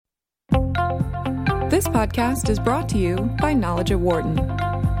This podcast is brought to you by Knowledge at Wharton.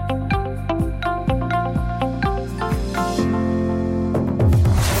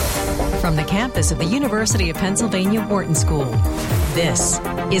 From the campus of the University of Pennsylvania Wharton School, this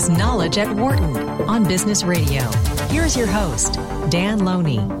is Knowledge at Wharton on Business Radio. Here's your host, Dan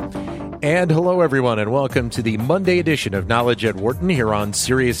Loney. And hello, everyone, and welcome to the Monday edition of Knowledge at Wharton here on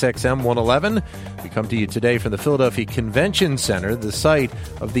Sirius XM 111. We come to you today from the Philadelphia Convention Center, the site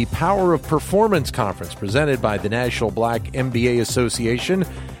of the Power of Performance Conference presented by the National Black MBA Association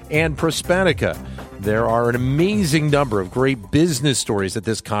and Prospanica. There are an amazing number of great business stories at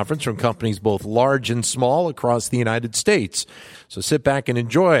this conference from companies both large and small across the United States. So sit back and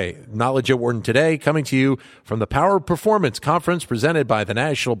enjoy Knowledge at Wharton today, coming to you from the Power of Performance Conference presented by the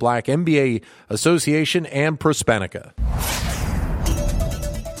National Black MBA Association and Prospanica.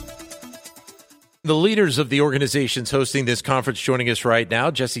 The leaders of the organizations hosting this conference joining us right now.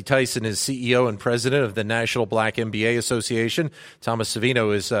 Jesse Tyson is CEO and president of the National Black MBA Association. Thomas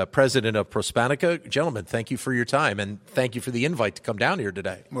Savino is president of Prospanica. Gentlemen, thank you for your time, and thank you for the invite to come down here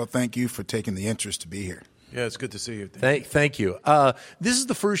today. Well, thank you for taking the interest to be here. Yeah, it's good to see you. Thank you. This is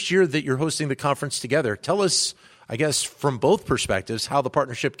the first year that you're hosting the conference together. Tell us, I guess, from both perspectives, how the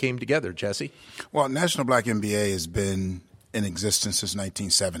partnership came together, Jesse. Well, National Black MBA has been in existence since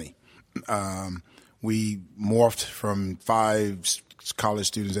 1970. We morphed from 5 college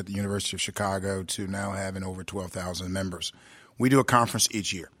students at the University of Chicago to now having over 12,000 members. We do a conference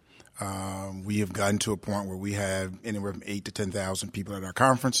each year. We have gotten to a point where we have anywhere from 8,000 to 10,000 people at our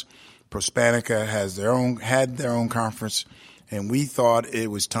conference. Prospanica had their own conference, and we thought it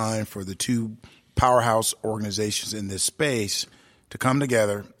was time for the two powerhouse organizations in this space to come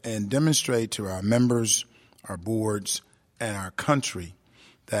together and demonstrate to our members, our boards, and our country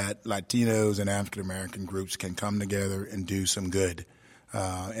that Latinos and African-American groups can come together and do some good.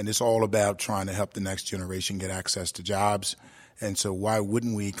 And it's all about trying to help the next generation get access to jobs. And so why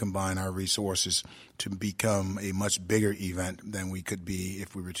wouldn't we combine our resources to become a much bigger event than we could be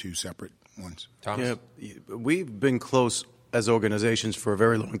if we were two separate ones? Thomas? Yeah, we've been close as organizations for a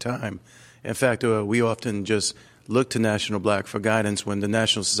very long time. In fact, we often just look to National Black for guidance when the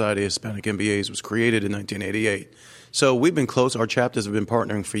National Society of Hispanic MBAs was created in 1988. So we've been close. Our chapters have been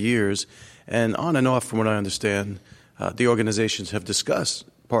partnering for years. And on and off, from what I understand, the organizations have discussed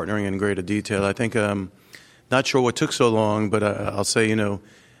partnering in greater detail. I think, not sure what took so long, but I'll say,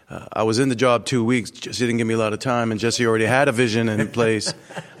 I was in the job 2 weeks. Jesse didn't give me a lot of time, and Jesse already had a vision in place.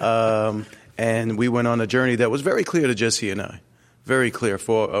 And we went on a journey that was very clear to Jesse and I. Very clear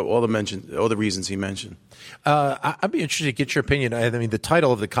for all the reasons he mentioned. I'd be interested to get your opinion. I mean, the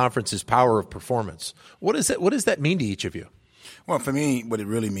title of the conference is Power of Performance. What does that mean to each of you? Well, for me, what it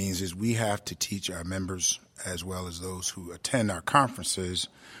really means is we have to teach our members as well as those who attend our conferences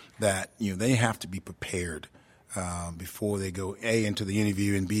that they have to be prepared before they go A, into the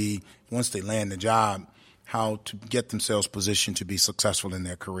interview, and B, once they land the job, how to get themselves positioned to be successful in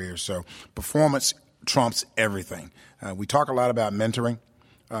their career. So performance trumps everything. We talk a lot about mentoring,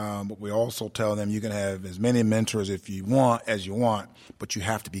 but we also tell them you can have as many mentors as you want, but you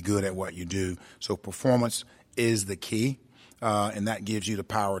have to be good at what you do. So performance is the key, and that gives you the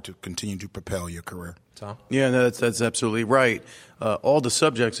power to continue to propel your career. Tom? Yeah, no, that's absolutely right. All the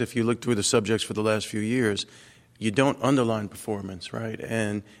subjects, if you look through the subjects for the last few years, you don't underline performance, right?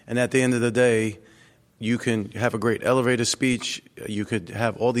 And at the end of the day, you can have a great elevator speech, you could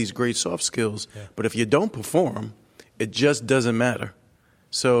have all these great soft skills, but if you don't perform, it just doesn't matter.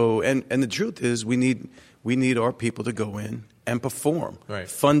 So, and the truth is, we need our people to go in and perform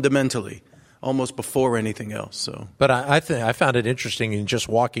fundamentally, almost before anything else. So, but I found it interesting in just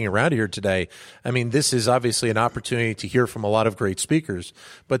walking around here today. I mean, this is obviously an opportunity to hear from a lot of great speakers,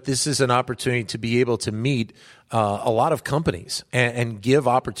 but this is an opportunity to be able to meet a lot of companies and give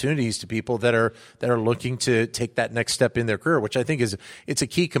opportunities to people that are looking to take that next step in their career, which I think it's a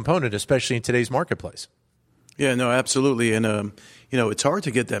key component, especially in today's marketplace. Yeah, no, absolutely. And, it's hard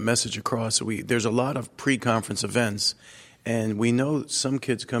to get that message across. There's a lot of pre-conference events, and we know some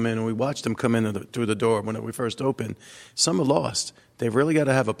kids come in, and we watch them come in through the door when we first open. Some are lost. They've really got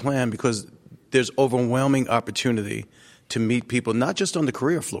to have a plan because there's overwhelming opportunity to meet people, not just on the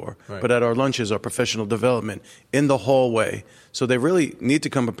career floor, but at our lunches, our professional development, in the hallway. So they really need to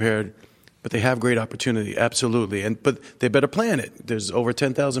come prepared, but they have great opportunity, absolutely. But they better plan it. There's over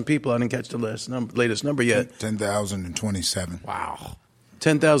 10,000 people. I didn't catch the latest number yet. 10,027. Wow.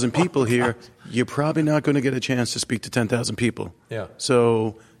 10,000 people here. You're probably not going to get a chance to speak to 10,000 people. Yeah.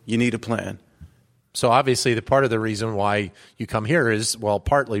 So you need a plan. So obviously, the part of the reason why you come here is, well,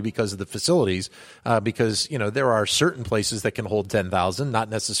 partly because of the facilities, because, there are certain places that can hold 10,000, not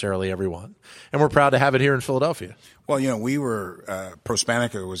necessarily everyone. And we're proud to have it here in Philadelphia. Well, we were,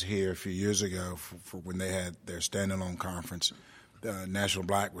 Prospanica was here a few years ago for when they had their standalone conference. National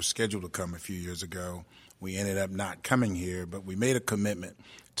Black was scheduled to come a few years ago. We ended up not coming here, but we made a commitment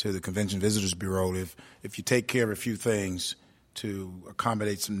to the Convention Visitors Bureau. If you take care of a few things to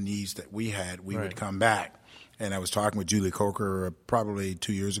accommodate some needs that we had, we would come back. And I was talking with Julie Coker probably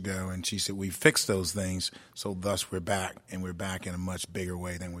 2 years ago, and she said, we fixed those things, so thus we're back, and we're back in a much bigger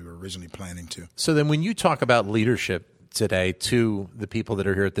way than we were originally planning to. So then when you talk about leadership today to the people that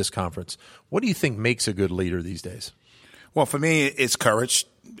are here at this conference, what do you think makes a good leader these days? Well, for me, it's courage.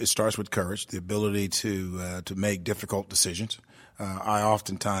 It starts with courage, the ability to make difficult decisions. I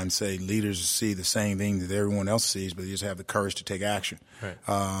oftentimes say leaders see the same thing that everyone else sees, but they just have the courage to take action. Right.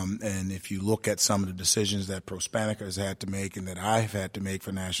 And if you look at some of the decisions that Prospanica has had to make and that I've had to make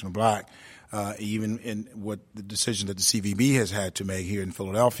for National Black, even in what the decision that the CVB has had to make here in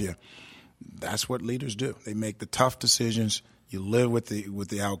Philadelphia, that's what leaders do. They make the tough decisions, you live with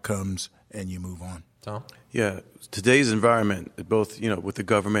the outcomes, and you move on. Tom? Yeah, today's environment, both with the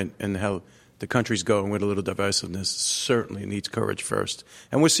government and how the country's going with a little divisiveness, certainly needs courage first,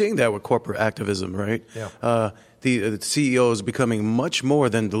 and we're seeing that with corporate activism, right? Yeah. The CEO is becoming much more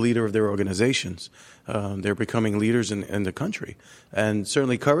than the leader of their organizations. They're becoming leaders in the country, and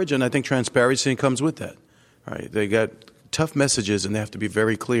certainly courage, and I think transparency comes with that. Right? They got tough messages, and they have to be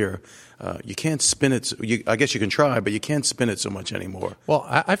very clear. You can't spin it. I guess you can try, but you can't spin it so much anymore. Well,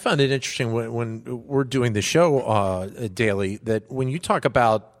 I found it interesting when we're doing the show daily that when you talk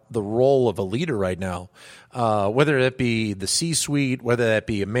about the role of a leader right now, whether that be the C-suite, whether that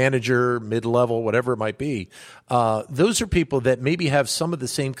be a manager, mid-level, whatever it might be, those are people that maybe have some of the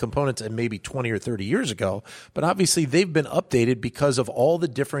same components as maybe 20 or 30 years ago, but obviously they've been updated because of all the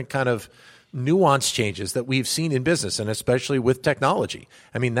different kind of nuance changes that we've seen in business, and especially with technology.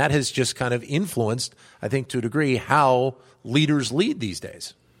 I mean, that has just kind of influenced, I think, to a degree, how leaders lead these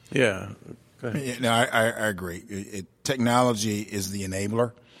days. Yeah. Go ahead. Yeah, no, I agree. Technology is the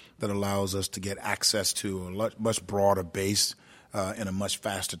enabler that allows us to get access to a much broader base in a much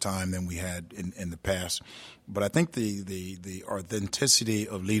faster time than we had in the past. But I think the authenticity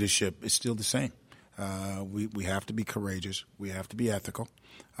of leadership is still the same. We have to be courageous. We have to be ethical.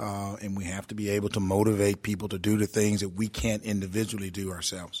 And we have to be able to motivate people to do the things that we can't individually do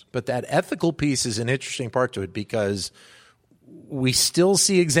ourselves. But that ethical piece is an interesting part to it because we still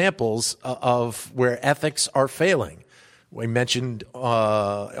see examples of where ethics are failing. We mentioned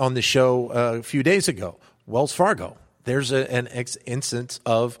on the show a few days ago, Wells Fargo. There's an instance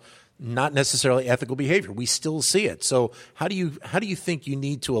of not necessarily ethical behavior. We still see it. So how do you think you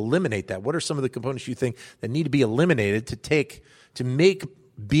need to eliminate that? What are some of the components you think that need to be eliminated to make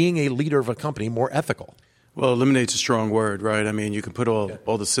being a leader of a company more ethical? Well, eliminate's a strong word, right? I mean, you can put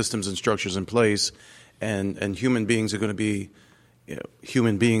all the systems and structures in place, and human beings are going to be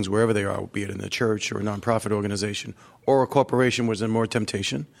human beings wherever they are, be it in a church or a nonprofit organization or a corporation where there's more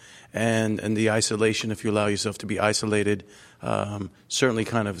temptation. And the isolation, if you allow yourself to be isolated, certainly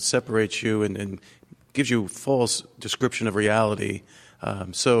kind of separates you and gives you false description of reality.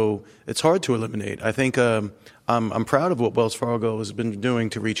 So it's hard to eliminate. I think I'm proud of what Wells Fargo has been doing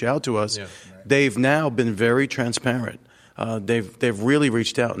to reach out to us. Yeah, right. They've now been very transparent. They've really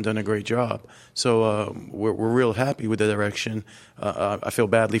reached out and done a great job. So we're real happy with the direction. I feel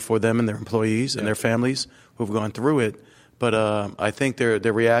badly for them and their employees and their families who've gone through it. But I think they're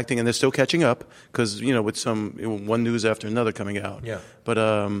reacting, and they're still catching up because with some one news after another coming out. Yeah. But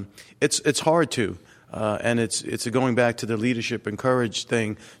it's hard to, and it's going back to the leadership and courage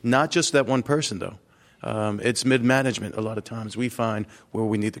thing. Not just that one person though. It's mid-management a lot of times we find where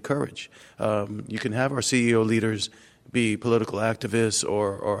we need the courage. You can have our CEO leaders be political activists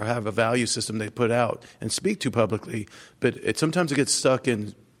or have a value system they put out and speak to publicly, but sometimes it gets stuck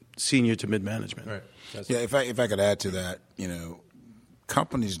in senior to mid-management. Right. If I could add to that,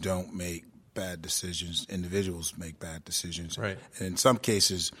 companies don't make bad decisions. Individuals make bad decisions. Right. And in some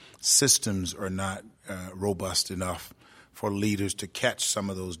cases, systems are not robust enough for leaders to catch some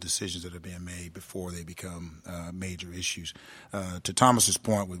of those decisions that are being made before they become major issues. To Thomas's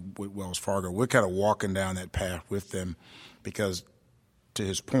point with Wells Fargo, we're kind of walking down that path with them because, to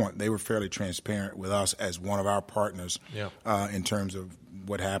his point, they were fairly transparent with us as one of our partners in terms of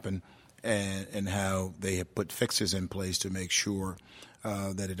what happened and how they have put fixes in place to make sure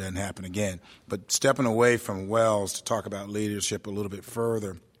that it doesn't happen again. But stepping away from Wells to talk about leadership a little bit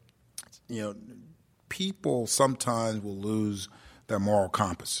further, people sometimes will lose their moral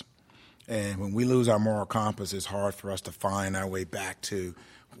compass. And when we lose our moral compass, it's hard for us to find our way back to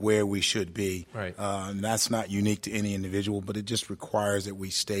where we should be. Right. And that's not unique to any individual, but it just requires that we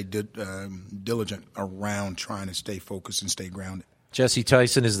stay diligent around trying to stay focused and stay grounded. Jesse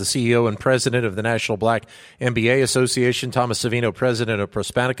Tyson is the CEO and president of the National Black MBA Association. Thomas Savino, president of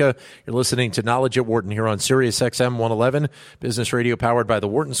Prospanica. You're listening to Knowledge at Wharton here on Sirius XM 111, business radio powered by the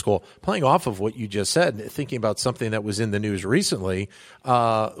Wharton School. Playing off of what you just said, thinking about something that was in the news recently,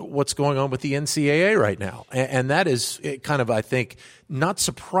 what's going on with the NCAA right now. And that is kind of, I think, not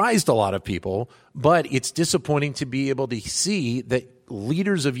surprised a lot of people, but it's disappointing to be able to see that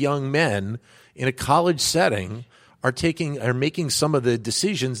leaders of young men in a college setting are making some of the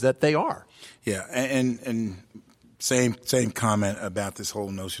decisions that they are. Yeah, and same comment about this whole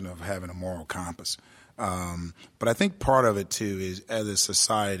notion of having a moral compass. But I think part of it too is, as a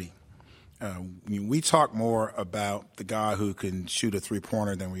society, we talk more about the guy who can shoot a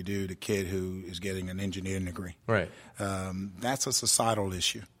three-pointer than we do the kid who is getting an engineering degree. Right. That's a societal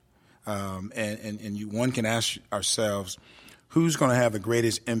issue, and one can ask ourselves, who's going to have the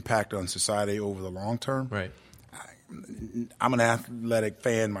greatest impact on society over the long term? Right. I'm an athletic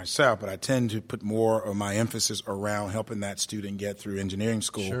fan myself, but I tend to put more of my emphasis around helping that student get through engineering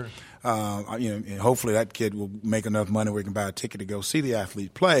school. Sure. And hopefully that kid will make enough money where he can buy a ticket to go see the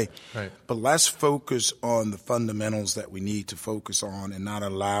athlete play. Right. But let's focus on the fundamentals that we need to focus on and not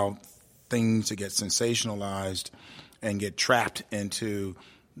allow things to get sensationalized and get trapped into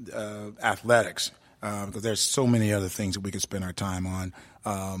athletics, because there's so many other things that we could spend our time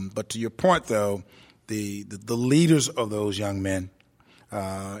on. But to your point, though, the leaders of those young men,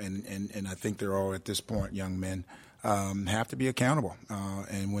 and I think they're all at this point young men, have to be accountable.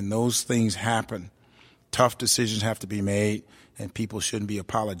 And when those things happen, tough decisions have to be made, and people shouldn't be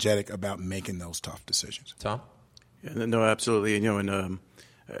apologetic about making those tough decisions. Tom? Yeah, no, absolutely. And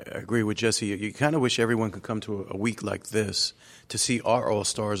I agree with Jesse. You kind of wish everyone could come to a week like this to see our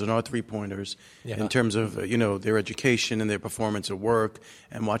all-stars and our three-pointers in terms of, their education and their performance at work,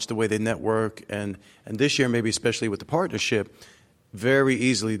 and watch the way they network. And this year, maybe especially with the partnership, very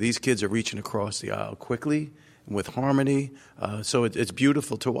easily these kids are reaching across the aisle quickly with harmony. So it's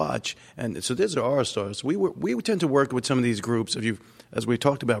beautiful to watch. And so these are our stars. We tend to work with some of these groups, as we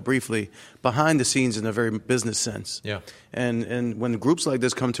talked about briefly, behind the scenes in a very business sense. Yeah. And when groups like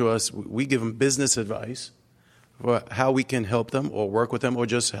this come to us, we give them business advice for how we can help them or work with them, or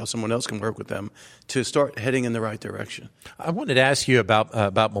just how someone else can work with them to start heading in the right direction. I wanted to ask you about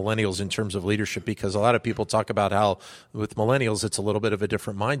millennials in terms of leadership, because a lot of people talk about how with millennials it's a little bit of a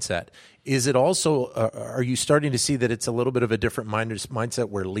different mindset. Is it also, are you starting to see that it's a little bit of a different mindset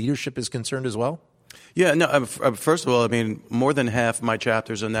where leadership is concerned as well? Yeah, no. First of all, I mean, more than half my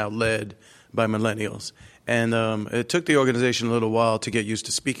chapters are now led by millennials, and it took the organization a little while to get used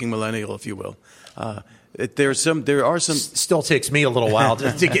to speaking millennial, if you will. There are some. Still takes me a little while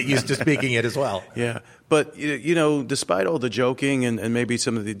to get used to speaking it as well. Yeah, but despite all the joking and maybe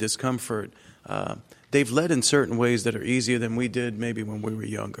some of the discomfort, they've led in certain ways that are easier than we did maybe when we were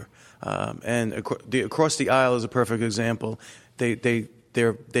younger. And across the aisle is a perfect example. They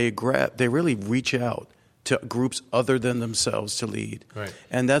really reach out to groups other than themselves to lead. Right.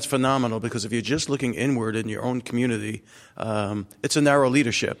 And that's phenomenal, because if you're just looking inward in your own community, it's a narrow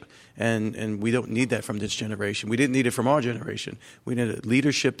leadership. And we don't need that from this generation. We didn't need it from our generation. We need a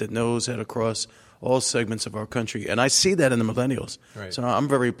leadership that knows how to cross all segments of our country. And I see that in the millennials. Right. So I'm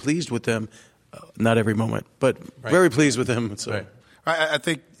very pleased with them. Not every moment, but very pleased with them. So. Right. I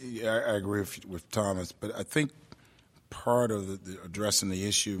think I agree with Thomas, but I think part of the addressing the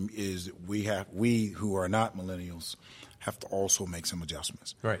issue is we who are not millennials have to also make some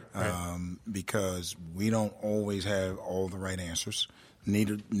adjustments. Right. Because we don't always have all the right answers.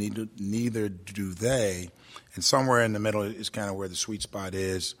 Neither do they. And somewhere in the middle is kind of where the sweet spot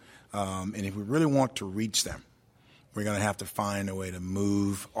is. And if we really want to reach them, we're going to have to find a way to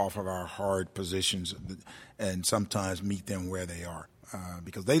move off of our hard positions and sometimes meet them where they are,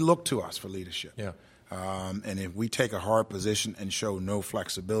 because they look to us for leadership. Yeah. And if we take a hard position and show no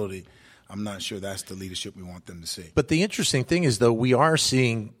flexibility, I'm not sure that's the leadership we want them to see. But the interesting thing is, though, we are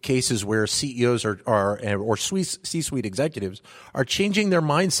seeing cases where CEOs or C-suite executives are changing their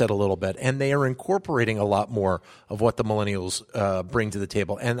mindset a little bit, and they are incorporating a lot more of what the millennials bring to the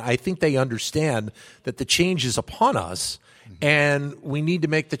table. And I think they understand that the change is upon us, and we need to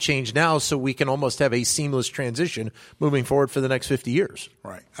make the change now so we can almost have a seamless transition moving forward for the next 50 years.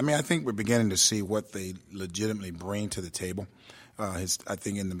 Right. I mean, I think we're beginning to see what they legitimately bring to the table. I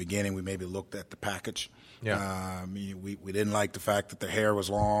think in the beginning we maybe looked at the package. Yeah. We didn't like the fact that their hair was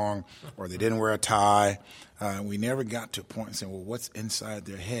long or they didn't wear a tie. We never got to a point and saying, well, what's inside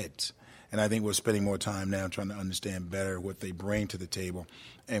their heads? And I think we're spending more time now trying to understand better what they bring to the table,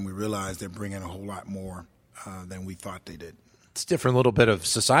 and we realize they're bringing a whole lot more than we thought they did. It's a different little bit of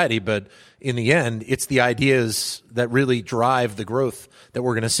society, but in the end, it's the ideas that really drive the growth that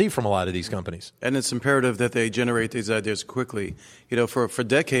we're going to see from a lot of these companies. And it's imperative that they generate these ideas quickly. You know, for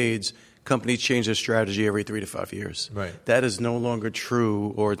decades, companies change their strategy every 3 to 5 years. Right. That is no longer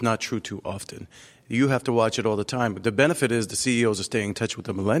true, or it's not true too often. You have to watch it all the time. But the benefit is the CEOs are staying in touch with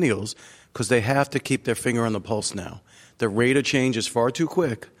the millennials because they have to keep their finger on the pulse now. The rate of change is far too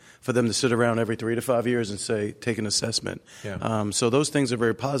quick for them to sit around every 3 to 5 years and say, take an assessment. Yeah. So those things are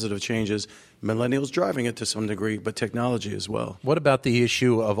very positive changes. Millennials driving it to some degree, but technology as well. What about the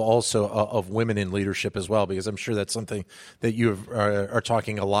issue of also of women in leadership as well? Because I'm sure that's something that you are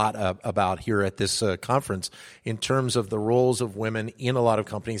talking a lot about here at this conference in terms of the roles of women in a lot of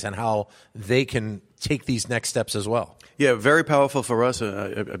companies and how they can take these next steps as well. Yeah, very powerful for us.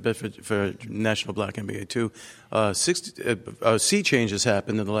 I bet for National Black MBA too. Sea change has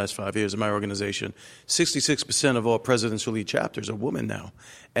happened in the last 5 years in my organization. 66% of all presidential lead chapters are women now.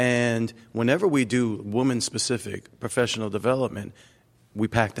 And whenever we do woman-specific professional development, we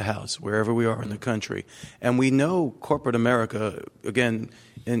pack the house wherever we are in the country. And we know corporate America, again,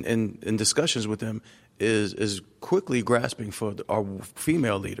 in discussions with them, is quickly grasping for our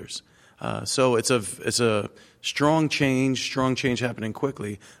female leaders. So it's a strong change happening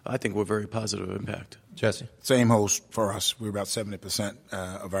quickly. I think we're very positive impact. Jesse? Same holds for us. We're about 70%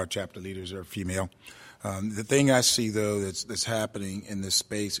 of our chapter leaders are female. The thing I see, though, that's happening in this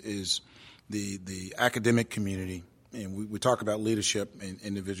space is the academic community. And we talk about leadership and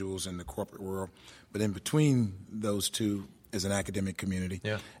individuals in the corporate world, but in between those two is an academic community.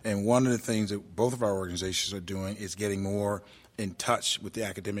 Yeah. And one of the things that both of our organizations are doing is getting more in touch with the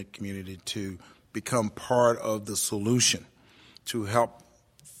academic community to become part of the solution to help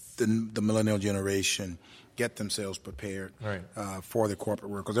the millennial generation get themselves prepared for the corporate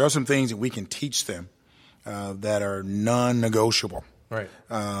world. Because there are some things that we can teach them that are non-negotiable. Right.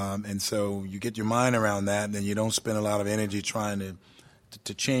 And so you get your mind around that, and then you don't spend a lot of energy trying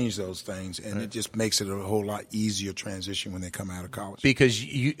to change those things, and it just makes it a whole lot easier transition when they come out of college. Because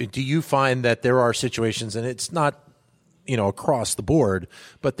do you find that there are situations, and it's not across the board,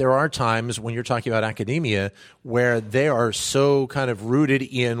 but there are times when you're talking about academia where they are so kind of rooted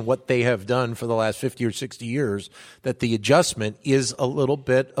in what they have done for the last 50 or 60 years that the adjustment is a little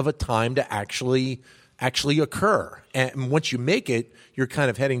bit of a time to actually occur. And once you make it, you're kind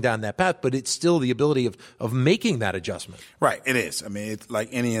of heading down that path, but it's still the ability of making that adjustment. Right, it is. I mean, it's like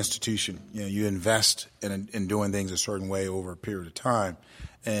any institution. You invest in doing things a certain way over a period of time,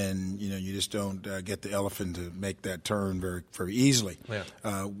 and you just don't get the elephant to make that turn very, very easily. Yeah.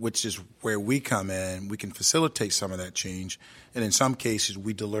 Which is where we come in. We can facilitate some of that change, and in some cases,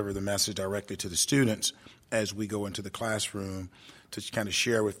 we deliver the message directly to the students as we go into the classroom to kind of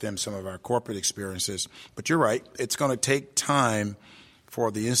share with them some of our corporate experiences. But you're right, it's going to take time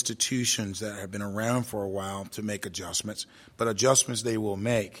for the institutions that have been around for a while to make adjustments, but adjustments they will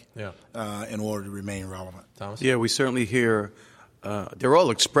make in order to remain relevant. Thomas? Yeah, we certainly hear they're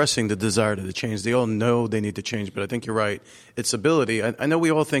all expressing the desire to change. They all know they need to change, but I think you're right. It's ability. I know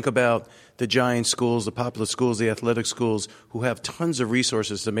we all think about the giant schools, the popular schools, the athletic schools, who have tons of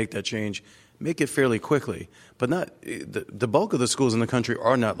resources to make that change, make it fairly quickly. But not the bulk of the schools in the country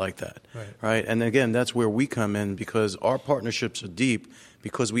are not like that, right? And again, that's where we come in, because our partnerships are deep,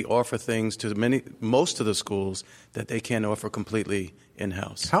 because we offer things to most of the schools that they can't offer completely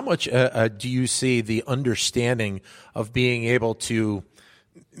in-house. How much do you see the understanding of being able to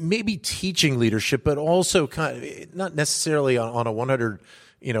maybe teaching leadership, but also kind of not necessarily on a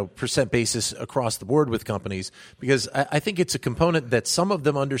 100% basis across the board with companies? Because I think it's a component that some of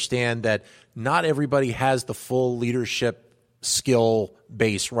them understand that not everybody has the full leadership skill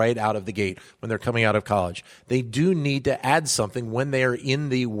base right out of the gate when they're coming out of college. They do need to add something when they are in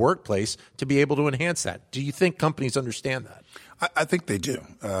the workplace to be able to enhance that. Do you think companies understand that? I think they do.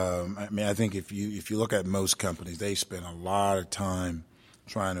 I think if you look at most companies, they spend a lot of time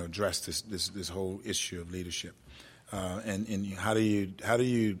trying to address this whole issue of leadership. And how do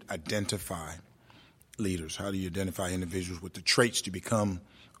you identify leaders? How do you identify individuals with the traits to become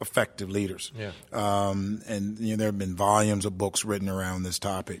effective leaders? Yeah. And there have been volumes of books written around this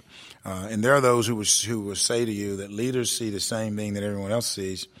topic. And there are those who will say to you that leaders see the same thing that everyone else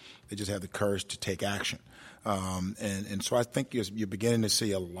sees. They just have the courage to take action. And so I think you're beginning to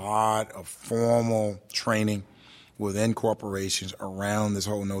see a lot of formal training within corporations around this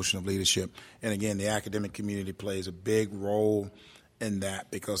whole notion of leadership. And again, the academic community plays a big role in that,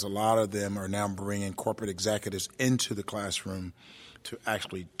 because a lot of them are now bringing corporate executives into the classroom to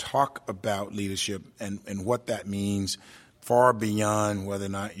actually talk about leadership and what that means far beyond whether or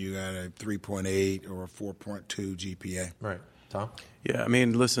not you got a 3.8 or a 4.2 GPA. Right. Tom? Yeah, I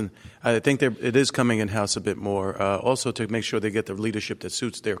mean, listen, I think it is coming in-house a bit more, also to make sure they get the leadership that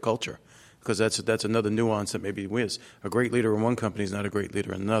suits their culture, because that's another nuance that maybe is. A great leader in one company is not a great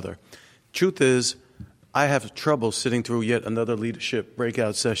leader in another. Truth is, I have trouble sitting through yet another leadership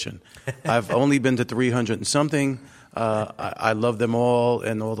breakout session. I've only been to 300 and something. I love them all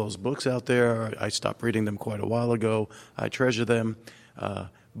and all those books out there. I stopped reading them quite a while ago. I treasure them.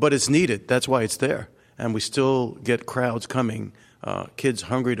 But it's needed. That's why it's there. And we still get crowds coming, kids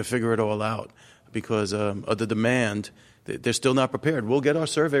hungry to figure it all out because of the demand. They're still not prepared. We'll get our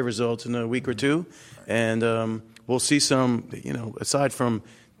survey results in a week or two, and we'll see some, aside from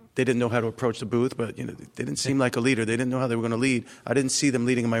they didn't know how to approach the booth, but they didn't seem like a leader. They didn't know how they were going to lead. I didn't see them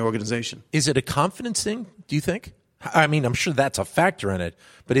leading in my organization. Is it a confidence thing, do you think? I mean, I'm sure that's a factor in it,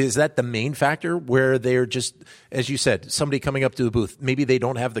 but is that the main factor where they're just, as you said, somebody coming up to the booth, maybe they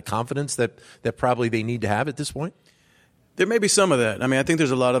don't have the confidence that probably they need to have at this point? There may be some of that. I mean, I think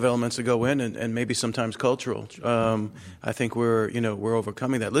there's a lot of elements that go in, and maybe sometimes cultural. I think we're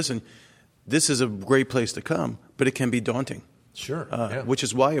overcoming that. Listen, this is a great place to come, but it can be daunting. Sure. Which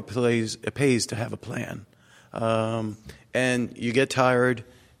is why it pays to have a plan. And you get tired,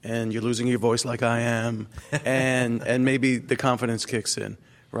 and you're losing your voice like I am, and maybe the confidence kicks in,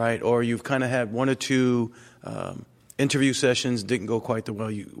 right? Or you've kind of had one or two interview sessions didn't go quite the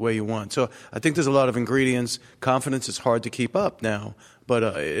way you want. So I think there's a lot of ingredients. Confidence is hard to keep up now, but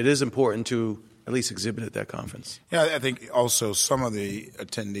it is important to at least exhibit that confidence. Yeah, I think also some of the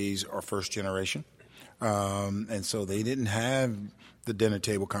attendees are first generation. And so they didn't have the dinner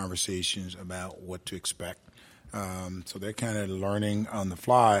table conversations about what to expect. So they're kind of learning on the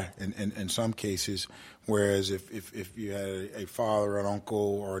fly in some cases, whereas if you had a father, an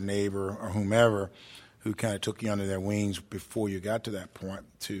uncle, or a neighbor, or whomever who kind of took you under their wings before you got to that point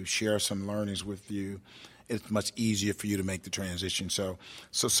to share some learnings with you, it's much easier for you to make the transition. So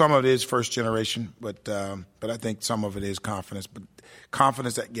some of it is first generation, but I think some of it is confidence, but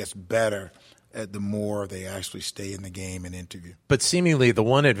confidence that gets better the more they actually stay in the game and interview. But seemingly the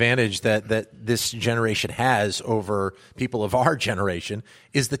one advantage that this generation has over people of our generation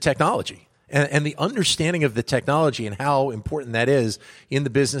is the technology and the understanding of the technology and how important that is in the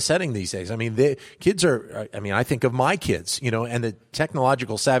business setting these days. I mean, I think of my kids, and the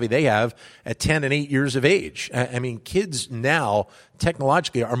technological savvy they have at 10 and 8 years of age. I mean, kids now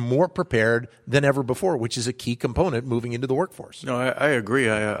technologically are more prepared than ever before, which is a key component moving into the workforce. No, I agree.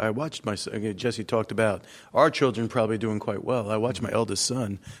 I watched Jesse talked about our children probably doing quite well. I watched my eldest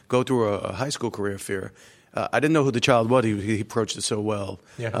son go through a high school career fair. I didn't know who the child was. He approached it so well,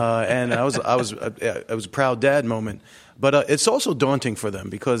 and it was a proud dad moment. But it's also daunting for them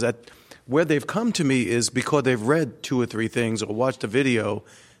because where they've come to me is because they've read 2 or 3 things or watched a video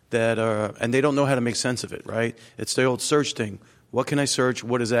and they don't know how to make sense of it. Right? It's the old search thing. What can I search?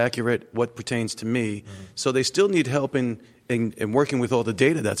 What is accurate? What pertains to me? Mm-hmm. So they still need help in working with all the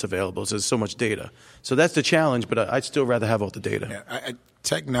data that's available. So there's so much data. So that's the challenge, but I'd still rather have all the data. Yeah,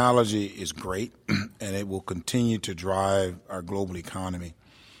 technology is great, and it will continue to drive our global economy,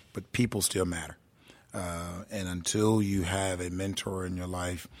 but people still matter. And until you have a mentor in your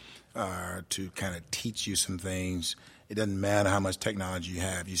life to kind of teach you some things, it doesn't matter how much technology you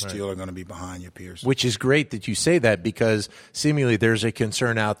have. You still are going to be behind your peers. Which is great that you say that because seemingly there's a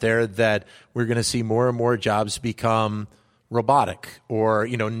concern out there that we're going to see more and more jobs become robotic or,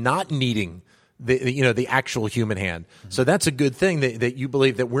 not needing the actual human hand. Mm-hmm. So that's a good thing that you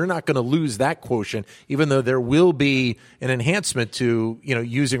believe that we're not going to lose that quotient, even though there will be an enhancement to,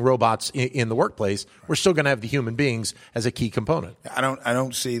 using robots in the workplace. We're still going to have the human beings as a key component. I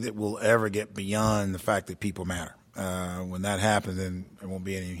don't see that we'll ever get beyond the fact that people matter. When that happens, then there won't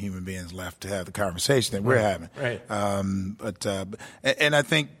be any human beings left to have the conversation that we're having. Right. And I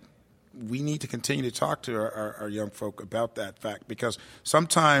think we need to continue to talk to our young folk about that fact because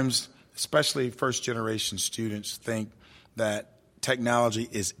sometimes, especially first-generation students, think that technology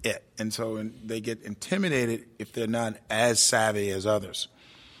is it. And so they get intimidated if they're not as savvy as others.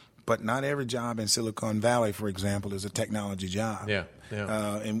 But not every job in Silicon Valley, for example, is a technology job. Yeah.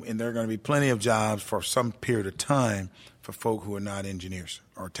 And there are going to be plenty of jobs for some period of time for folk who are not engineers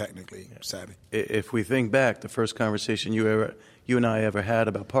or technically savvy. If we think back, the first conversation you and I ever had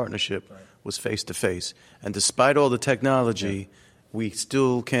about partnership was face-to-face. And despite all the technology, we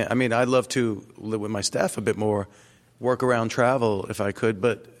still can't. I mean, I'd love to live with my staff a bit more, work around travel if I could,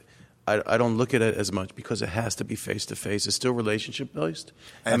 but I don't look at it as much because it has to be face-to-face. It's still relationship-based.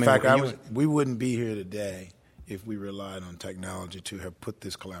 In fact, we wouldn't be here today if we relied on technology to have put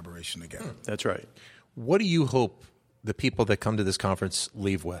this collaboration together. That's right. What do you hope the people that come to this conference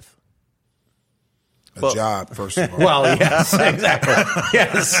leave with? A job, first of all. Well, yes, exactly.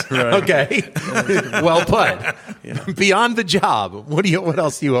 Yes. Right. Okay. Well put. Yeah. Beyond the job, what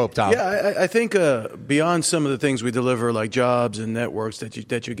else do you hope, Tom? Yeah, I think beyond some of the things we deliver, like jobs and networks that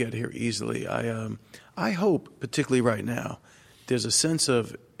you get here easily, I hope, particularly right now, there's a sense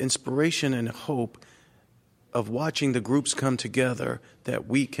of inspiration and hope of watching the groups come together, that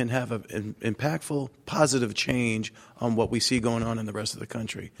we can have an impactful, positive change on what we see going on in the rest of the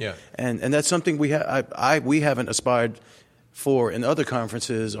country. Yeah. And that's something we haven't aspired for in other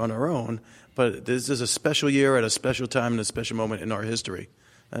conferences on our own, but this is a special year at a special time and a special moment in our history.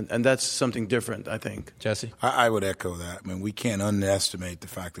 And that's something different, I think. Jesse? I would echo that. I mean, we can't underestimate the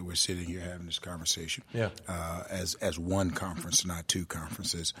fact that we're sitting here having this conversation as one conference, not two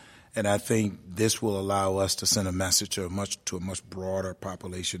conferences. And I think this will allow us to send a message to a much broader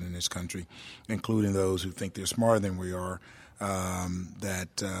population in this country, including those who think they're smarter than we are,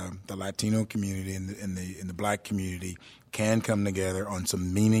 that the Latino community and the Black community can come together on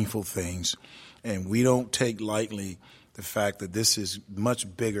some meaningful things. And we don't take lightly the fact that this is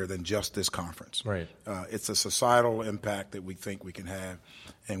much bigger than just this conference. Right. It's a societal impact that we think we can have,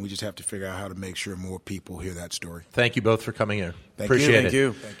 and we just have to figure out how to make sure more people hear that story. Thank you both for coming in. Appreciate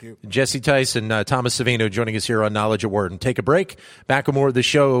it. Thank you. Jesse Tice and Thomas Savino joining us here on Knowledge at Wharton. Take a break. Back with more of the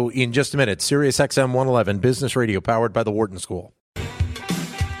show in just a minute. Sirius XM 111, Business Radio, powered by the Wharton School.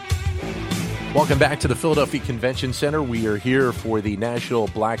 Welcome back to the Philadelphia Convention Center. We are here for the National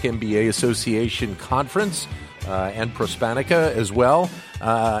Black MBA Association Conference and Prospanica as well.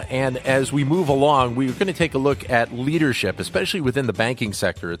 And as we move along, we're going to take a look at leadership, especially within the banking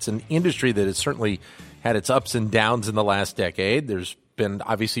sector. It's an industry that has certainly had its ups and downs in the last decade. There's been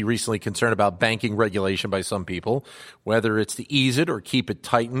obviously recently concern about banking regulation by some people, whether it's to ease it or keep it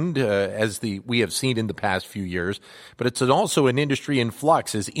tightened, we have seen in the past few years. But it's also an industry in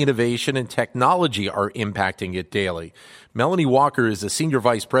flux as innovation and technology are impacting it daily. Melanie Walker is the Senior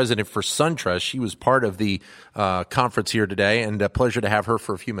Vice President for SunTrust. She was part of the conference here today, and a pleasure to have her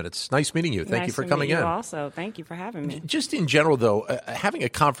for a few minutes. Nice meeting you. Thank you for coming in. Nice to meet you also. Thank you for having me. Just in general, though, having a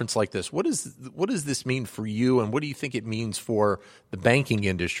conference like this, what does this mean for you, and what do you think it means for the banking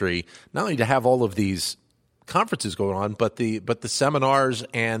industry, not only to have all of these conferences going on, but the seminars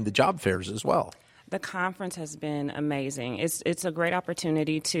and the job fairs as well? The conference has been amazing. It's a great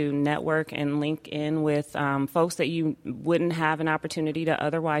opportunity to network and link in with folks that you wouldn't have an opportunity to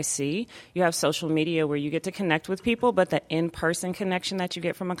otherwise see. You have social media where you get to connect with people, but the in-person connection that you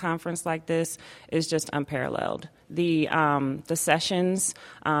get from a conference like this is just unparalleled. The sessions,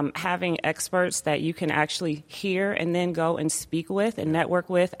 having experts that you can actually hear and then go and speak with and network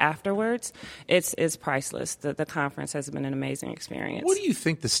with afterwards, it's priceless. The conference has been an amazing experience. What do you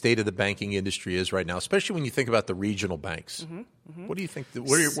think the state of the banking industry is right now, especially when you think about the regional banks? Mm-hmm. Mm-hmm. What do you think?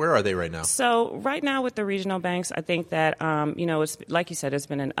 Where are they right now? So right now with the regional banks, I think that, it's like you said, it's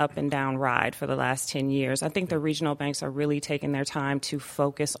been an up and down ride for the last 10 years. I think the regional banks are really taking their time to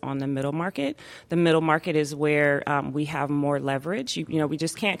focus on the middle market. The middle market is where we have more leverage. We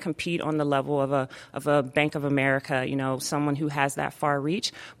just can't compete on the level of a Bank of America, someone who has that far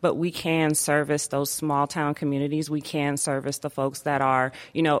reach, but we can service those small town communities. We can service the folks that are,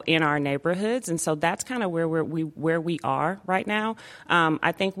 in our neighborhoods. And so that's kind of where we are right now.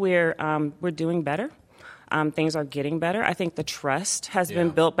 I think we're doing better. Things are getting better. I think the trust has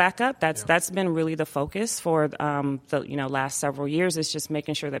been built back up. That's been really the focus for the last several years. Is just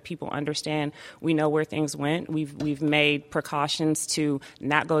making sure that people understand we know where things went. We've made precautions to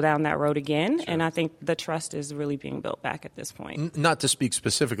not go down that road again, sure. And I think the trust is really being built back at this point. Not to speak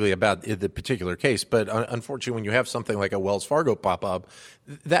specifically about the particular case, but unfortunately, when you have something like a Wells Fargo pop up,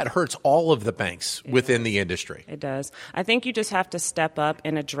 that hurts all of the banks within the industry. It does. I think you just have to step up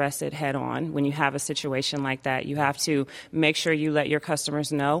and address it head on when you have a situation like that. You have to make sure you let your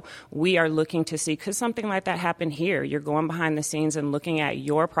customers know we are looking to see, because something like that happened here. You're going behind the scenes and looking at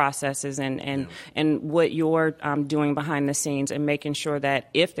your processes and what you're doing behind the scenes and making sure that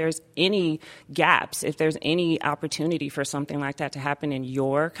if there's any gaps, if there's any opportunity for something like that to happen in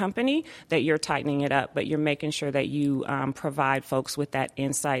your company, that you're tightening it up, but you're making sure that you provide folks with that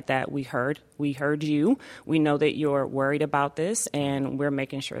insight that we heard you. We know that you're worried about this, and we're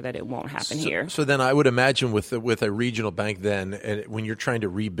making sure that it won't happen here. So then I would imagine with a regional bank then, when you're trying to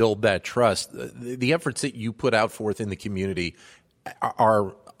rebuild that trust, the efforts that you put out forth in the community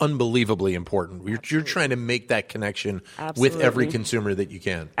are unbelievably important. You're trying to make that connection Absolutely. with every consumer that you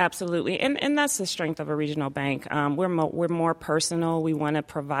can. Absolutely, and that's the strength of a regional bank. We're more personal. We want to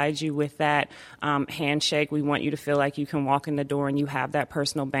provide you with that handshake. We want you to feel like you can walk in the door and you have that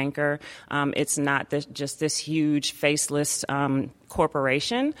personal banker. It's not just this huge faceless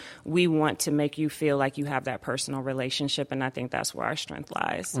corporation. We want to make you feel like you have that personal relationship, and I think that's where our strength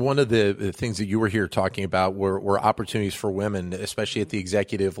lies. One of the things that you were here talking about were opportunities for women, especially at the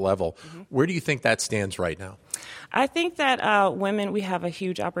executive level. Mm-hmm. Where do you think that stands right now? I think that women, we have a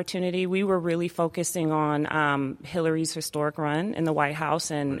huge opportunity. We were really focusing on Hillary's historic run in the White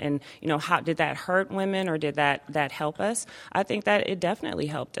House, and how did that hurt women or did that help us? I think that it definitely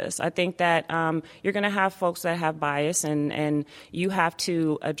helped us. I think that you're going to have folks that have bias, and you have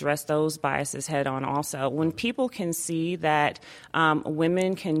to address those biases head on also. When people can see that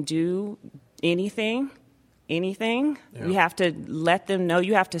women can do anything, yeah. We have to let them know.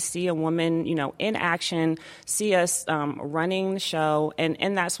 You have to see a woman, in action, see us running the show,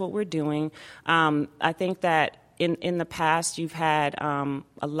 and that's what we're doing. I think that in the past you've had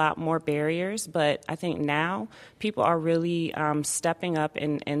a lot more barriers, but I think now people are really stepping up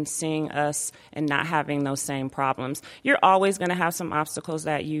and seeing us and not having those same problems. You're always going to have some obstacles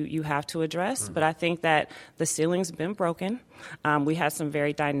that you have to address, but I think that the ceiling's been broken. We had some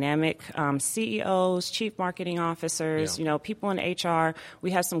very dynamic CEOs, chief marketing officers, people in HR. We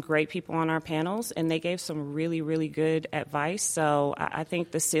had some great people on our panels, and they gave some really, really good advice. So I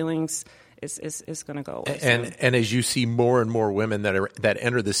think the ceilings is going to go away. And as you see more and more women that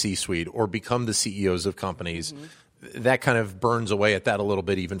enter the C-suite or become the CEOs of companies, that kind of burns away at that a little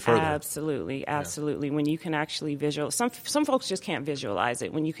bit even further. Absolutely. Yeah. When you can actually some folks just can't visualize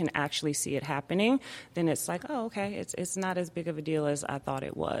it. When you can actually see it happening, then it's like, oh, okay, it's not as big of a deal as I thought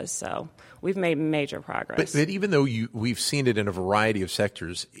it was. So we've made major progress. But even though we've seen it in a variety of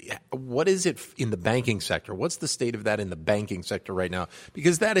sectors, what is it in the banking sector? What's the state of that in the banking sector right now?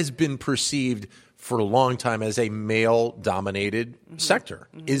 Because that has been perceived for a long time as a male-dominated sector.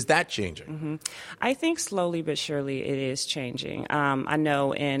 Mm-hmm. Is that changing? Mm-hmm. I think slowly but surely it is changing. I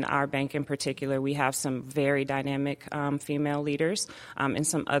know in our bank in particular, we have some very dynamic female leaders. In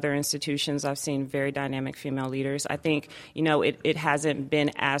some other institutions, I've seen very dynamic female leaders. I think, it hasn't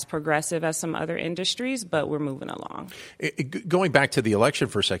been as progressive as some other industries, but we're moving along. Going back to the election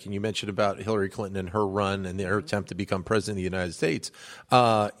for a second, you mentioned about Hillary Clinton and her run and her attempt to become president of the United States.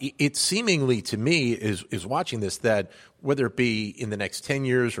 It seemingly, to me, is watching this, that whether it be in the next 10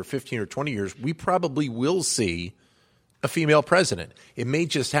 years or 15 or 20 years, we probably will see a female president. It may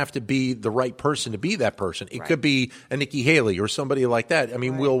just have to be the right person to be that person. It could be a Nikki Haley or somebody like that. I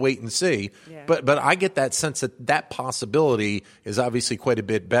mean, we'll wait and see. Yeah. But I get that sense that possibility is obviously quite a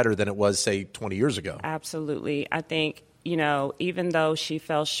bit better than it was, say, 20 years ago. Absolutely. I think, even though she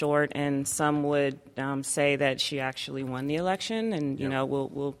fell short, and some would say that she actually won the election, and,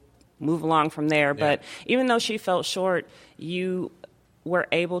 we'll move along from there. Yeah. But even though she fell short, you were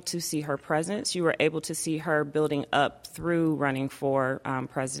able to see her presence. You were able to see her building up through running for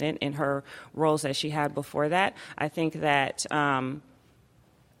president in her roles that she had before that. I think that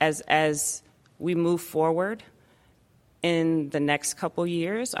as we move forward in the next couple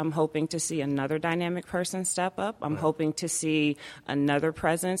years, I'm hoping to see another dynamic person step up. I'm hoping to see another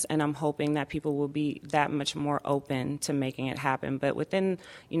presence, and I'm hoping that people will be that much more open to making it happen. But within,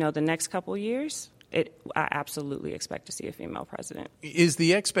 the next couple years, I absolutely expect to see a female president. Is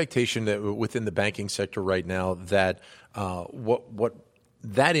the expectation that within the banking sector right now that what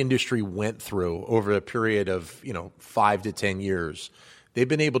that industry went through over a period of 5 to 10 years, they've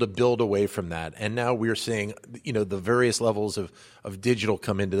been able to build away from that, and now we're seeing, the various levels of digital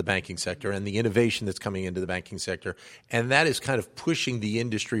come into the banking sector and the innovation that's coming into the banking sector, and that is kind of pushing the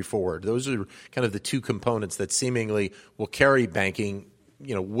industry forward. Those are kind of the two components that seemingly will carry banking,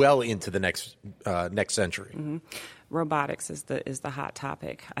 well into the next century. Mm-hmm. Robotics is the hot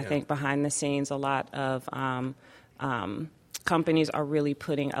topic. I think behind the scenes, a lot of companies are really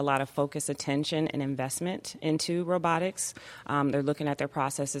putting a lot of focus, attention, and investment into robotics. They're looking at their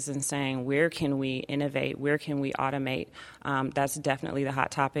processes and saying, where can we innovate? Where can we automate? That's definitely the hot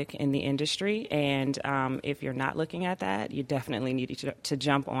topic in the industry. And if you're not looking at that, you definitely need to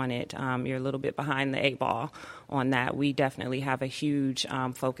jump on it. You're a little bit behind the 8 ball on that. We definitely have a huge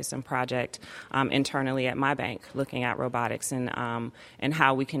focus and project internally at my bank looking at robotics and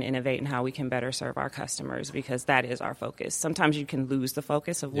how we can innovate and how we can better serve our customers, because that is our focus. Sometimes you can lose the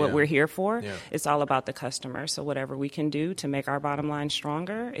focus of what we're here for. Yeah. It's all about the customer. So whatever we can do to make our bottom line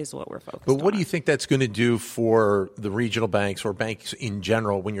stronger is what we're focused on. But what do you think that's going to do for the regional banks or banks in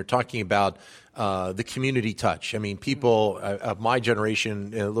general when you're talking about the community touch. I mean, people of my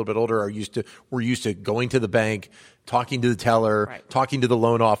generation, a little bit older, were used to going to the bank, talking to the teller, right. talking to the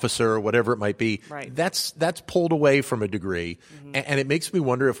loan officer, whatever it might be. Right. That's pulled away from a degree, and it makes me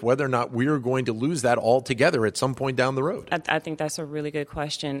wonder if whether or not we are going to lose that altogether at some point down the road. I think that's a really good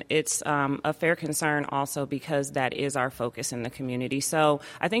question. It's a fair concern also because that is our focus in the community. So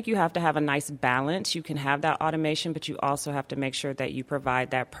I think you have to have a nice balance. You can have that automation, but you also have to make sure that you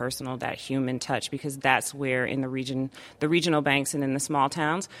provide that personal, that human touch, because that's where in the regional banks and in the small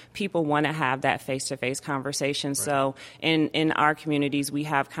towns, people want to have that face-to-face conversation. Right. So in our communities, we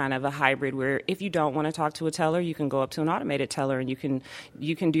have kind of a hybrid where if you don't want to talk to a teller, you can go up to an automated teller and you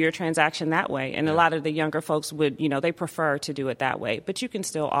can do your transaction that way. And a lot of the younger folks would, they prefer to do it that way. But you can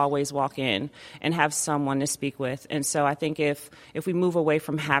still always walk in and have someone to speak with. And so I think if we move away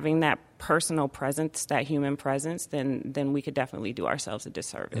from having that personal presence, that human presence, then we could definitely do ourselves a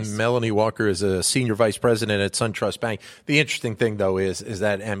disservice. Melanie Walker is a senior vice president at SunTrust Bank. The interesting thing, though, is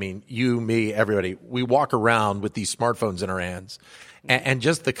that, I mean, you, me, everybody, we walk around with these smartphones in our hands. And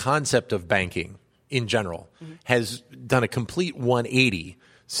just the concept of banking in general has done a complete 180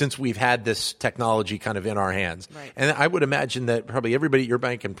 since we've had this technology kind of in our hands. Right. And I would imagine that probably everybody at your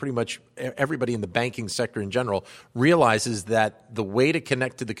bank and pretty much everybody in the banking sector in general realizes that the way to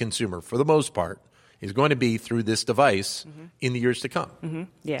connect to the consumer, for the most part, is going to be through this device in the years to come. Mm-hmm.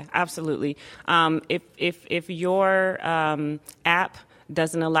 Yeah, absolutely. If your app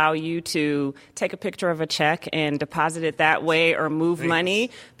doesn't allow you to take a picture of a check and deposit it that way or move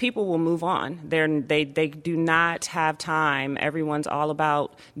money, people will move on. They do not have time. Everyone's all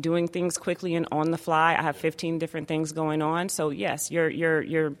about doing things quickly and on the fly. I have 15 different things going on. So yes, your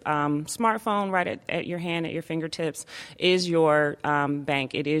smartphone right at your hand, at your fingertips, is your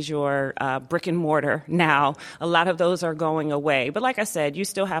bank. It is your brick and mortar now. A lot of those are going away. But like I said, you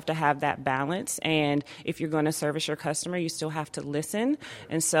still have to have that balance. And if you're going to service your customer, you still have to listen.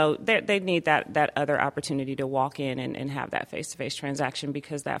 And so they need that other opportunity to walk in and have that face-to-face transaction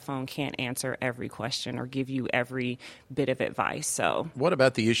because that phone can't answer every question or give you every bit of advice. So, what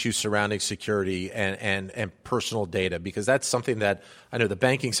about the issues surrounding security and personal data? Because that's something that I know the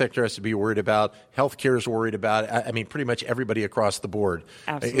banking sector has to be worried about. Healthcare is worried about. I mean, pretty much everybody across the board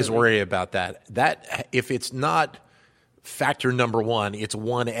is worried about that. That if it's not factor number one, it's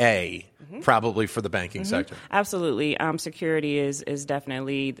 1A probably for the banking sector. Absolutely. Security is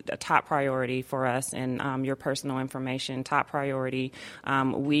definitely a top priority for us, and your personal information, top priority.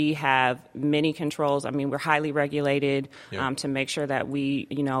 We have many controls. I mean, we're highly regulated to make sure that we,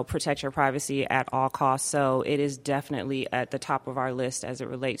 protect your privacy at all costs. So it is definitely at the top of our list as it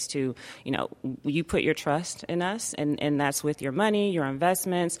relates to, you put your trust in us, and that's with your money, your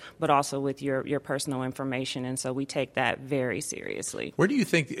investments, but also with your personal information. And so we take that very seriously. Where do you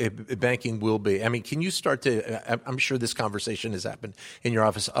think banking will be? I mean, can you start to, I'm sure this conversation has happened in your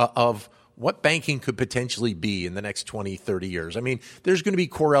office, of what banking could potentially be in the next 20, 30 years. I mean, there's going to be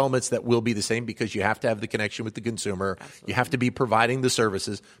core elements that will be the same because you have to have the connection with the consumer. Absolutely. You have to be providing the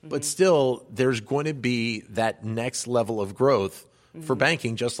services. But still, there's going to be that next level of growth for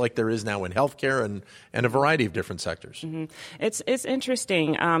banking, just like there is now in healthcare and a variety of different sectors. It's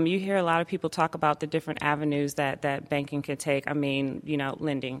interesting. You hear a lot of people talk about the different avenues that banking could take. I mean,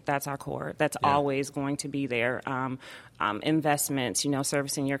 lending, that's our core. That's always going to be there. Investments,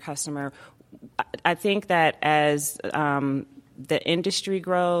 servicing your customer. I think that as the industry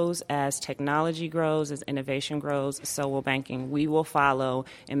grows, as technology grows, as innovation grows, so will banking. We will follow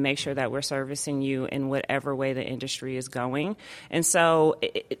and make sure that we're servicing you in whatever way the industry is going. And so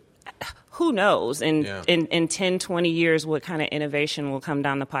who knows in 10, 20 years what kind of innovation will come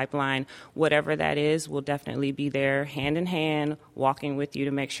down the pipeline. Whatever that is, we'll definitely be there hand in hand, walking with you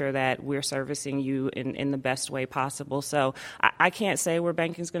to make sure that we're servicing you in the best way possible. So I can't say where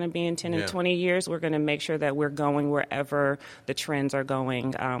banking is going to be in 10 and 20 years. We're going to make sure that we're going wherever the trends are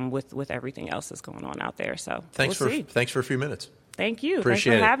going with everything else that's going on out there. So thanks for a few minutes. Thank you.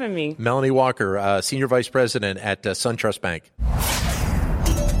 Appreciate Thanks for having me. Melanie Walker, Senior Vice President at SunTrust Bank.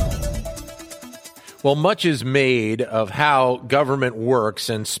 Well, much is made of how government works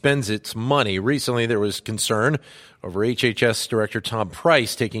and spends its money. Recently, there was concern over HHS Director Tom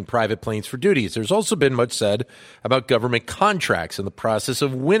Price taking private planes for duties. There's also been much said about government contracts and the process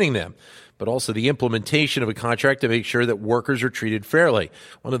of winning them, but also the implementation of a contract to make sure that workers are treated fairly.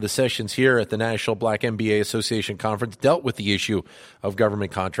 One of the sessions here at the National Black MBA Association Conference dealt with the issue of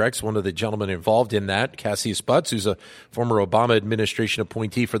government contracts. One of the gentlemen involved in that, Cassius Butts, who's a former Obama administration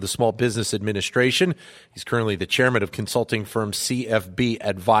appointee for the Small Business Administration. He's currently the chairman of consulting firm CFB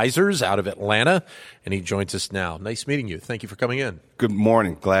Advisors out of Atlanta, and he joins us now. Nice Nice meeting you. Thank you for coming in. Good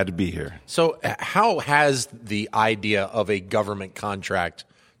morning. Glad to be here. So how has the idea of a government contract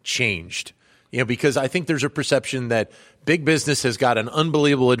changed? Because I think there's a perception that big business has got an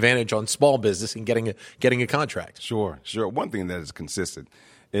unbelievable advantage on small business in getting a contract. Sure. One thing that is consistent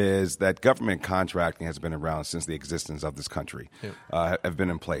is that government contracting has been around since the existence of this country, have been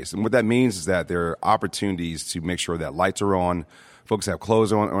in place. And what that means is that there are opportunities to make sure that lights are on, folks have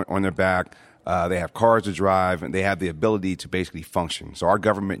clothes on their back, they have cars to drive, and they have the ability to basically function. So our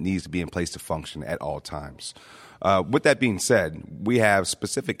government needs to be in place to function at all times. With that being said, we have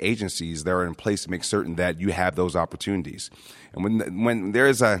specific agencies that are in place to make certain that you have those opportunities. And when there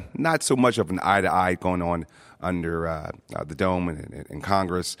is not so much of an eye-to-eye going on under the Dome and in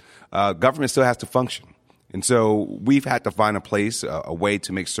Congress, government still has to function. And so we've had to find a place, a way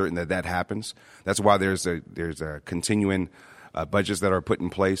to make certain that happens. That's why there's a continuing budgets that are put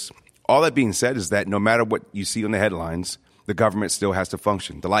in place. All that being said is that no matter what you see on the headlines, the government still has to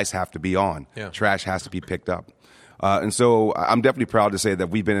function. The lights have to be on. Yeah. Trash has to be picked up. And so I'm definitely proud to say that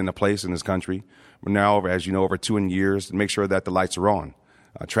we've been in a place in this country now, as you know, over 2 years to make sure that the lights are on.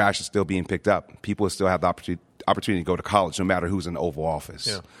 Trash is still being picked up. People still have the opportunity to go to college, no matter who's in the Oval Office.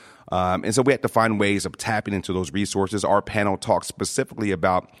 Yeah. And so we have to find ways of tapping into those resources. Our panel talks specifically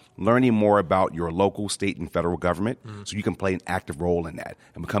about learning more about your local, state, and federal government so you can play an active role in that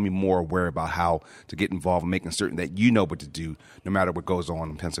and becoming more aware about how to get involved and making certain that you know what to do no matter what goes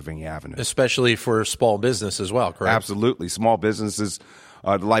on Pennsylvania Avenue. Especially for small business as well, correct? Absolutely. Small businesses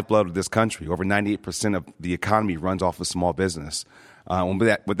are the lifeblood of this country. Over 98% of the economy runs off of small business.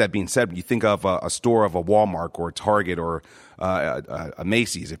 With that being said, when you think of a store of a Walmart or a Target or a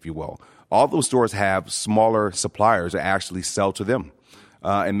Macy's, if you will, all those stores have smaller suppliers that actually sell to them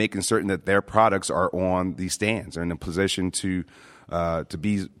and making certain that their products are on the stands or in a position to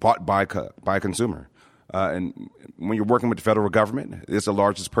be bought by a consumer. And when you're working with the federal government, it's the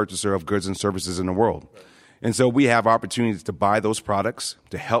largest purchaser of goods and services in the world. And so we have opportunities to buy those products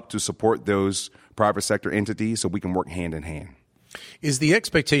to help to support those private sector entities so we can work hand in hand. Is the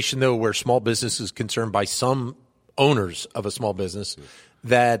expectation, though, where small business is concerned by some owners of a small business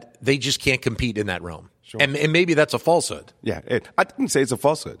that they just can't compete in that realm? Sure. And maybe that's a falsehood. Yeah, I wouldn't say it's a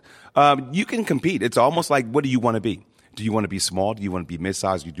falsehood. You can compete. It's almost like, what do you want to be? Do you want to be small? Do you want to be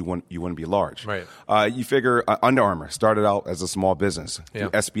mid-sized? Do you want to be large? Right. You figure Under Armour started out as a small business through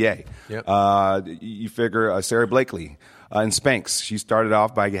SBA. Yep. You figure Sarah Blakely in Spanx. She started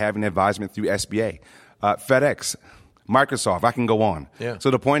off by having advisement through SBA. FedEx. Microsoft, I can go on. Yeah.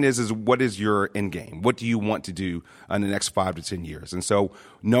 So the point is what is your end game? What do you want to do in the next 5 to 10 years? And so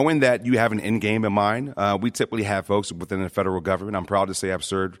knowing that you have an end game in mind, we typically have folks within the federal government. I'm proud to say I've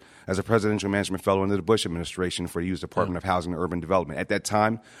served as a presidential management fellow under the Bush administration for the U.S. Department of Housing and Urban Development. At that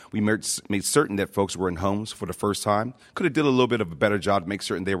time, we made certain that folks were in homes for the first time. Could have did a little bit of a better job to make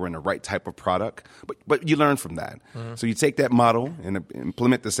certain they were in the right type of product. But you learn from that. Mm-hmm. So you take that model and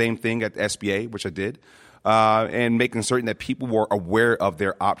implement the same thing at the SBA, which I did. And making certain that people were aware of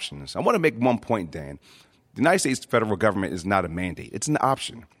their options. I want to make one point, Dan. The United States federal government is not a mandate. It's an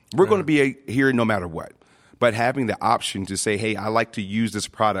option. We're going to be here no matter what. But having the option to say, hey, I like to use this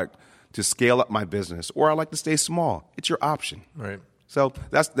product to scale up my business, or I like to stay small, it's your option. Right. So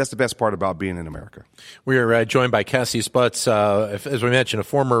that's the best part about being in America. We are joined by Cassie Sputz, as we mentioned, a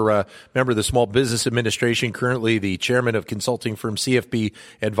former member of the Small Business Administration, currently the chairman of consulting firm CFP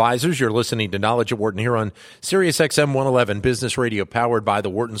Advisors. You're listening to Knowledge at Wharton here on Sirius XM 111 Business Radio, powered by the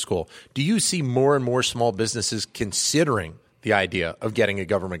Wharton School. Do you see more and more small businesses considering the idea of getting a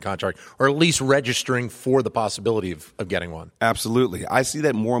government contract, or at least registering for the possibility of getting one? Absolutely. I see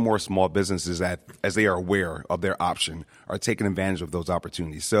that more and more small businesses, as they are aware of their option, are taking advantage of those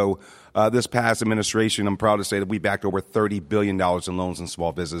opportunities. So this past administration, I'm proud to say that we backed over $30 billion in loans in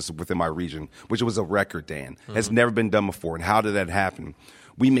small business within my region, which was a record, Dan. Mm-hmm. Has never been done before. And how did that happen?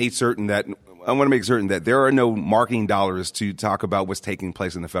 We made certain that I want to make certain that there are no marketing dollars to talk about what's taking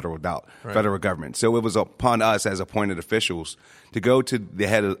place in the federal government. So it was upon us as appointed officials to go to the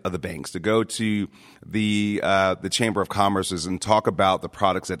head of the banks, to go to the Chamber of Commerce and talk about the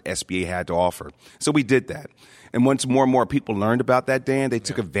products that SBA had to offer. So we did that. And once more and more people learned about that, Dan, they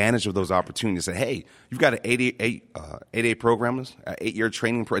took advantage of those opportunities. Said, hey, you've got an 8A program, an 9-year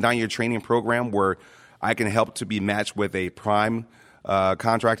training program where I can help to be matched with a prime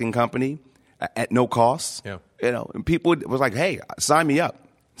contracting company at no cost. Yeah. And people was like, hey, sign me up.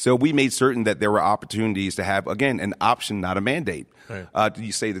 So we made certain that there were opportunities to have, again, an option, not a mandate. Right.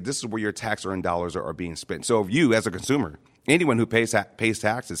 You say that this is where your tax earned dollars are being spent. So if you, as a consumer, anyone who pays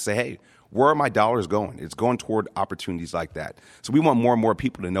taxes, say, hey, where are my dollars going? It's going toward opportunities like that. So we want more and more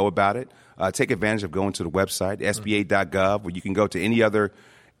people to know about it. take advantage of going to the website, SBA.gov, where you can go to any other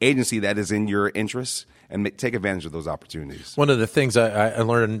agency that is in your interest and take advantage of those opportunities. One of the things I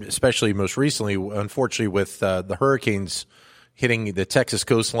learned, especially most recently, unfortunately, with the hurricanes hitting the Texas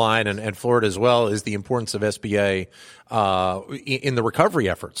coastline and Florida as well, is the importance of SBA in the recovery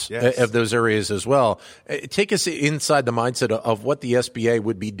efforts of those areas as well. Take us inside the mindset of what the SBA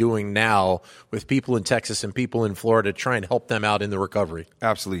would be doing now with people in Texas and people in Florida to try and help them out in the recovery.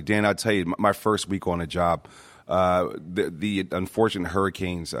 Absolutely. Dan, I'll tell you, my first week on the job, the unfortunate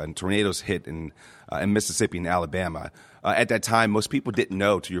hurricanes and tornadoes hit in Mississippi and Alabama. At that time, most people didn't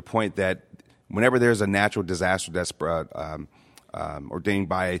know, to your point, that whenever there's a natural disaster that's ordained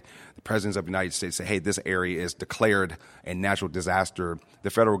by the presidents of the United States, say, hey, this area is declared a natural disaster, the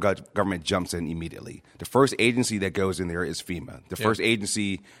federal government jumps in immediately. The first agency that goes in there is FEMA. The first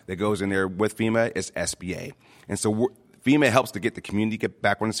agency that goes in there with FEMA is SBA. And so FEMA helps to get the community get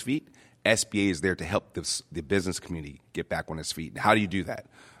back on its feet. SBA is there to help the business community get back on its feet. How do you do that?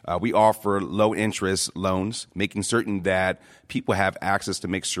 We offer low-interest loans, making certain that people have access to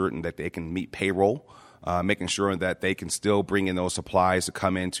make certain that they can meet payroll, making sure that they can still bring in those supplies to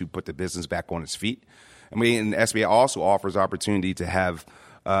come in to put the business back on its feet. And SBA also offers opportunity to have,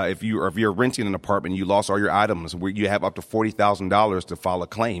 if you're renting an apartment and you lost all your items, where you have up to $40,000 to file a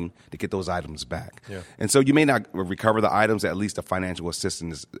claim to get those items back. Yeah. And so you may not recover the items, at least the financial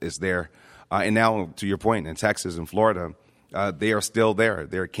assistance is there. And now, to your point, in Texas and Florida, they are still there.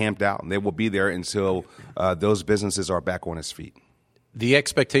 They're camped out, and they will be there until those businesses are back on its feet. The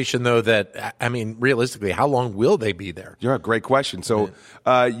expectation, though, that, I mean, realistically, how long will they be there? Yeah, great question. So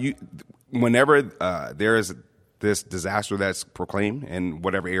whenever there is this disaster that's proclaimed in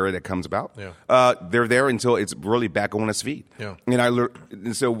whatever area that comes about, they're there until it's really back on its feet. Yeah.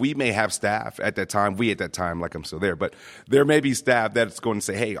 And so we may have staff at that time, like I'm still there, but there may be staff that's going to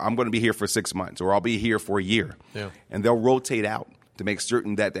say, hey, I'm going to be here for 6 months, or I'll be here for a year. Yeah. And they'll rotate out to make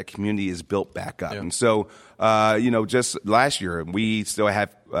certain that that community is built back up. Yeah. And so, just last year, we still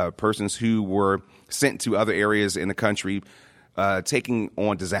have persons who were sent to other areas in the country taking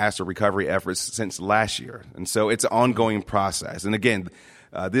on disaster recovery efforts since last year. And so it's an ongoing process. And again,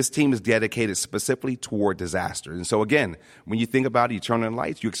 this team is dedicated specifically toward disaster. And so again, when you think about it, you turn on the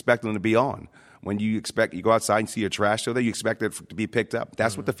lights, you expect them to be on. When you go outside and see a trash still there, you expect it to be picked up.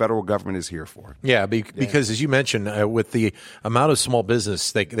 That's what the federal government is here for. Yeah, because as you mentioned, with the amount of small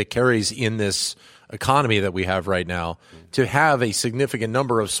business that carries in this economy that we have right now, to have a significant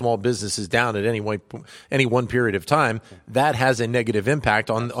number of small businesses down at any one period of time, that has a negative impact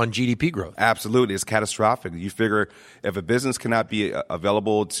on GDP growth. Absolutely. It's catastrophic. You figure if a business cannot be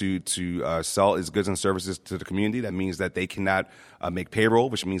available to sell its goods and services to the community, that means that they cannot make payroll,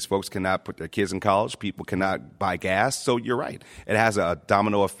 which means folks cannot put their kids in college, people cannot buy gas. So you're right. It has a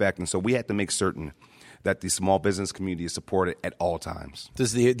domino effect. And so we have to make certain that the small business community is supported at all times.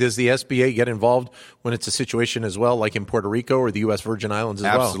 Does the SBA get involved when it's a situation as well, like in Puerto Rico or the U.S. Virgin Islands as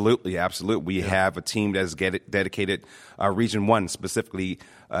well? Absolutely. We have a team that is dedicated. Region 1 specifically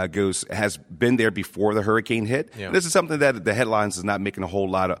has been there before the hurricane hit. Yeah. This is something that the headlines is not making a whole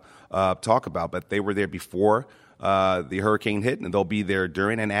lot of talk about, but they were there before the hurricane hit, and they'll be there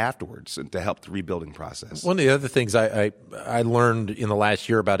during and afterwards to help the rebuilding process. One of the other things I learned in the last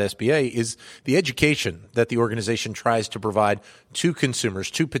year about SBA is the education that the organization tries to provide to consumers,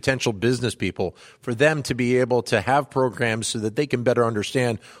 to potential business people, for them to be able to have programs so that they can better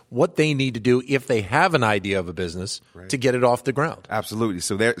understand what they need to do if they have an idea of a business to get it off the ground. Absolutely.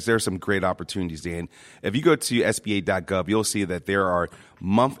 So there's some great opportunities, Dan. If you go to SBA.gov, you'll see that there are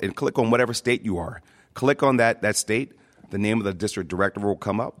and click on whatever state you are. Click on that state. The name of the district director will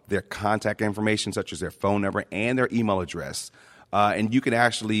come up, their contact information, such as their phone number and their email address. And you can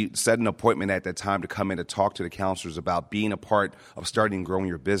actually set an appointment at that time to come in to talk to the counselors about being a part of starting and growing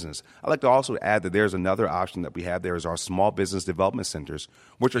your business. I'd like to also add that there's another option that we have there is our small business development centers,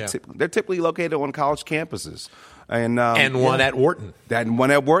 which are they're typically located on college campuses. And one at Wharton. And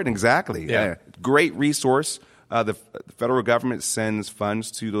one at Wharton, exactly. Yeah. Great resource. The federal government sends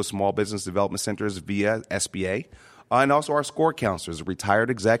funds to those small business development centers via SBA, and also our SCORE counselors, retired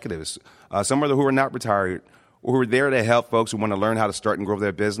executives, some of them who are not retired, who are there to help folks who want to learn how to start and grow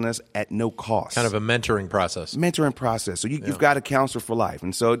their business at no cost. Kind of a mentoring process. So you've got a counselor for life.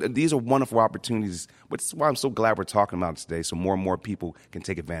 And so these are wonderful opportunities, which is why I'm so glad we're talking about it today, so more and more people can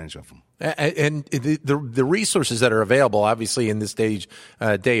take advantage of them. And the resources that are available, obviously, in this day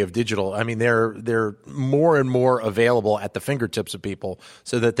of digital, I mean, they're more and more available at the fingertips of people,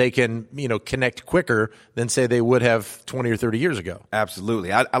 so that they can connect quicker than say they would have 20 or 30 years ago.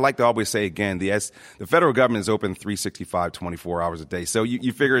 Absolutely. I like to always say again, the federal government is open 365, 24 hours a day. So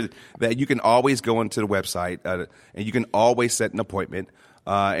you figure that you can always go into the website and you can always set an appointment.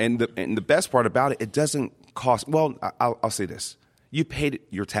 And the best part about it doesn't cost. Well, I'll say this. You paid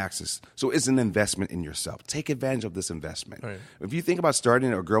your taxes, so it's an investment in yourself. Take advantage of this investment. Right. If you think about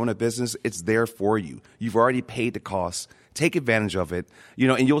starting or growing a business, it's there for you. You've already paid the costs. Take advantage of it.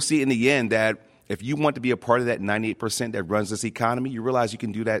 And you'll see in the end that if you want to be a part of that 98% that runs this economy, you realize you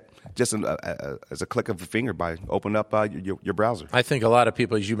can do that just as a click of a finger by opening up your browser. I think a lot of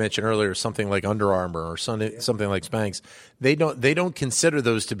people, as you mentioned earlier, something like Under Armour or something like Spanx, they don't consider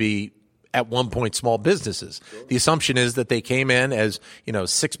those to be at one point small businesses. Sure. The assumption is that they came in as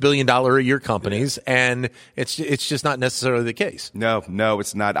 $6 billion a year companies, and it's just not necessarily the case. No,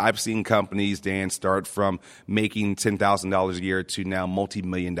 it's not. I've seen companies, Dan, start from making $10,000 a year to now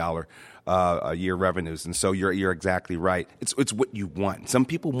multi-million-dollar a year revenues. And so you're exactly right. It's what you want. Some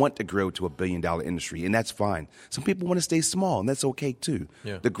people want to grow to $1 billion industry, and that's fine. Some people want to stay small, and that's okay too.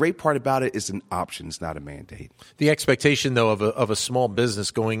 Yeah. The great part about it is an option. It's not a mandate. The expectation, though, of a small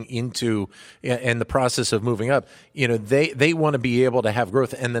business going into and the process of moving up, they want to be able to have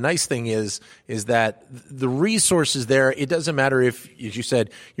growth. And the nice thing is that the resources there, it doesn't matter if, as you said,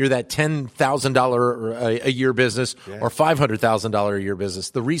 you're that $10,000 a year business or $500,000 a year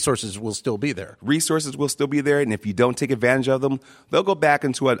business. The resources will still be there. Resources will still be there, and if you don't take advantage of them, they'll go back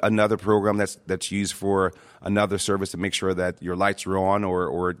into another program that's used for another service to make sure that your lights are on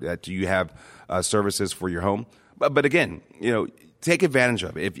or that you have services for your home. But again, take advantage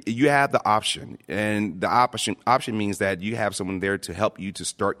of it. If you have the option, and the option means that you have someone there to help you to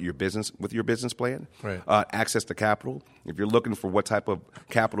start your business with your business plan, right. Access to capital. If you're looking for what type of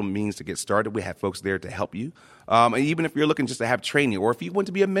capital means to get started, we have folks there to help you. And even if you're looking just to have training, or if you want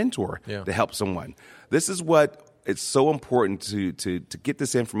to be a mentor to help someone, this is what it's so important to get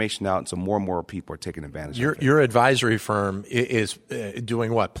this information out, so more and more people are taking advantage of it. Your advisory firm is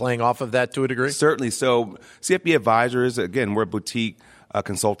doing what? Playing off of that to a degree? Certainly. So CFB Advisors, again, we're a boutique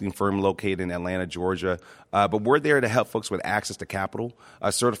consulting firm located in Atlanta, Georgia. But we're there to help folks with access to capital,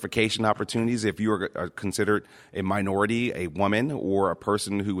 certification opportunities. If you are considered a minority, a woman, or a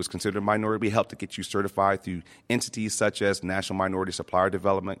person who was considered a minority, we help to get you certified through entities such as National Minority Supplier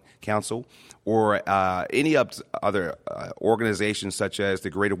Development Council or any other organizations such as the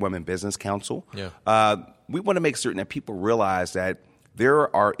Greater Women Business Council. Yeah. We want to make certain that people realize that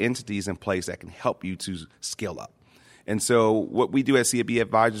there are entities in place that can help you to scale up. And so what we do at CFB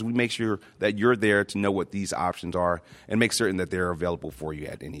Advisors, we make sure that you're there to know what these options are and make certain that they're available for you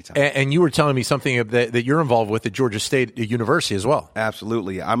at any time. And you were telling me something that you're involved with at Georgia State University as well.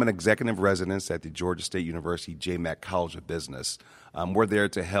 Absolutely. I'm an executive resident at the Georgia State University JMAC College of Business. We're there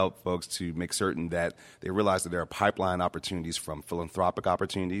to help folks to make certain that they realize that there are pipeline opportunities from philanthropic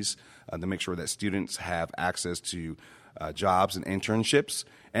opportunities to make sure that students have access to jobs and internships,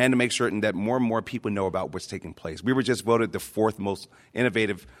 and to make certain that more and more people know about what's taking place. We were just voted the 4th most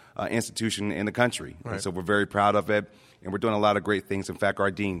innovative institution in the country. Right. And so we're very proud of it, and we're doing a lot of great things. In fact,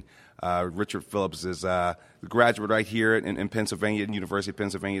 our dean, Richard Phillips, is a graduate right here in Pennsylvania, University of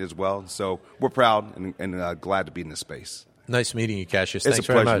Pennsylvania as well. So we're proud and glad to be in this space. Nice meeting you, Cassius. Thanks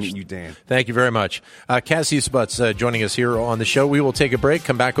very much. It's a pleasure meeting you, Dan. Thank you very much. Cassius Butts joining us here on the show. We will take a break,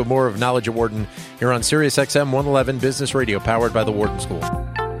 come back with more of Knowledge at Wharton here on Sirius XM 111 Business Radio, powered by the Wharton School.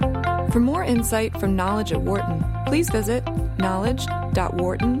 For more insight from Knowledge at Wharton, please visit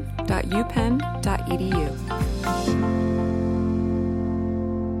knowledge.wharton.upenn.edu.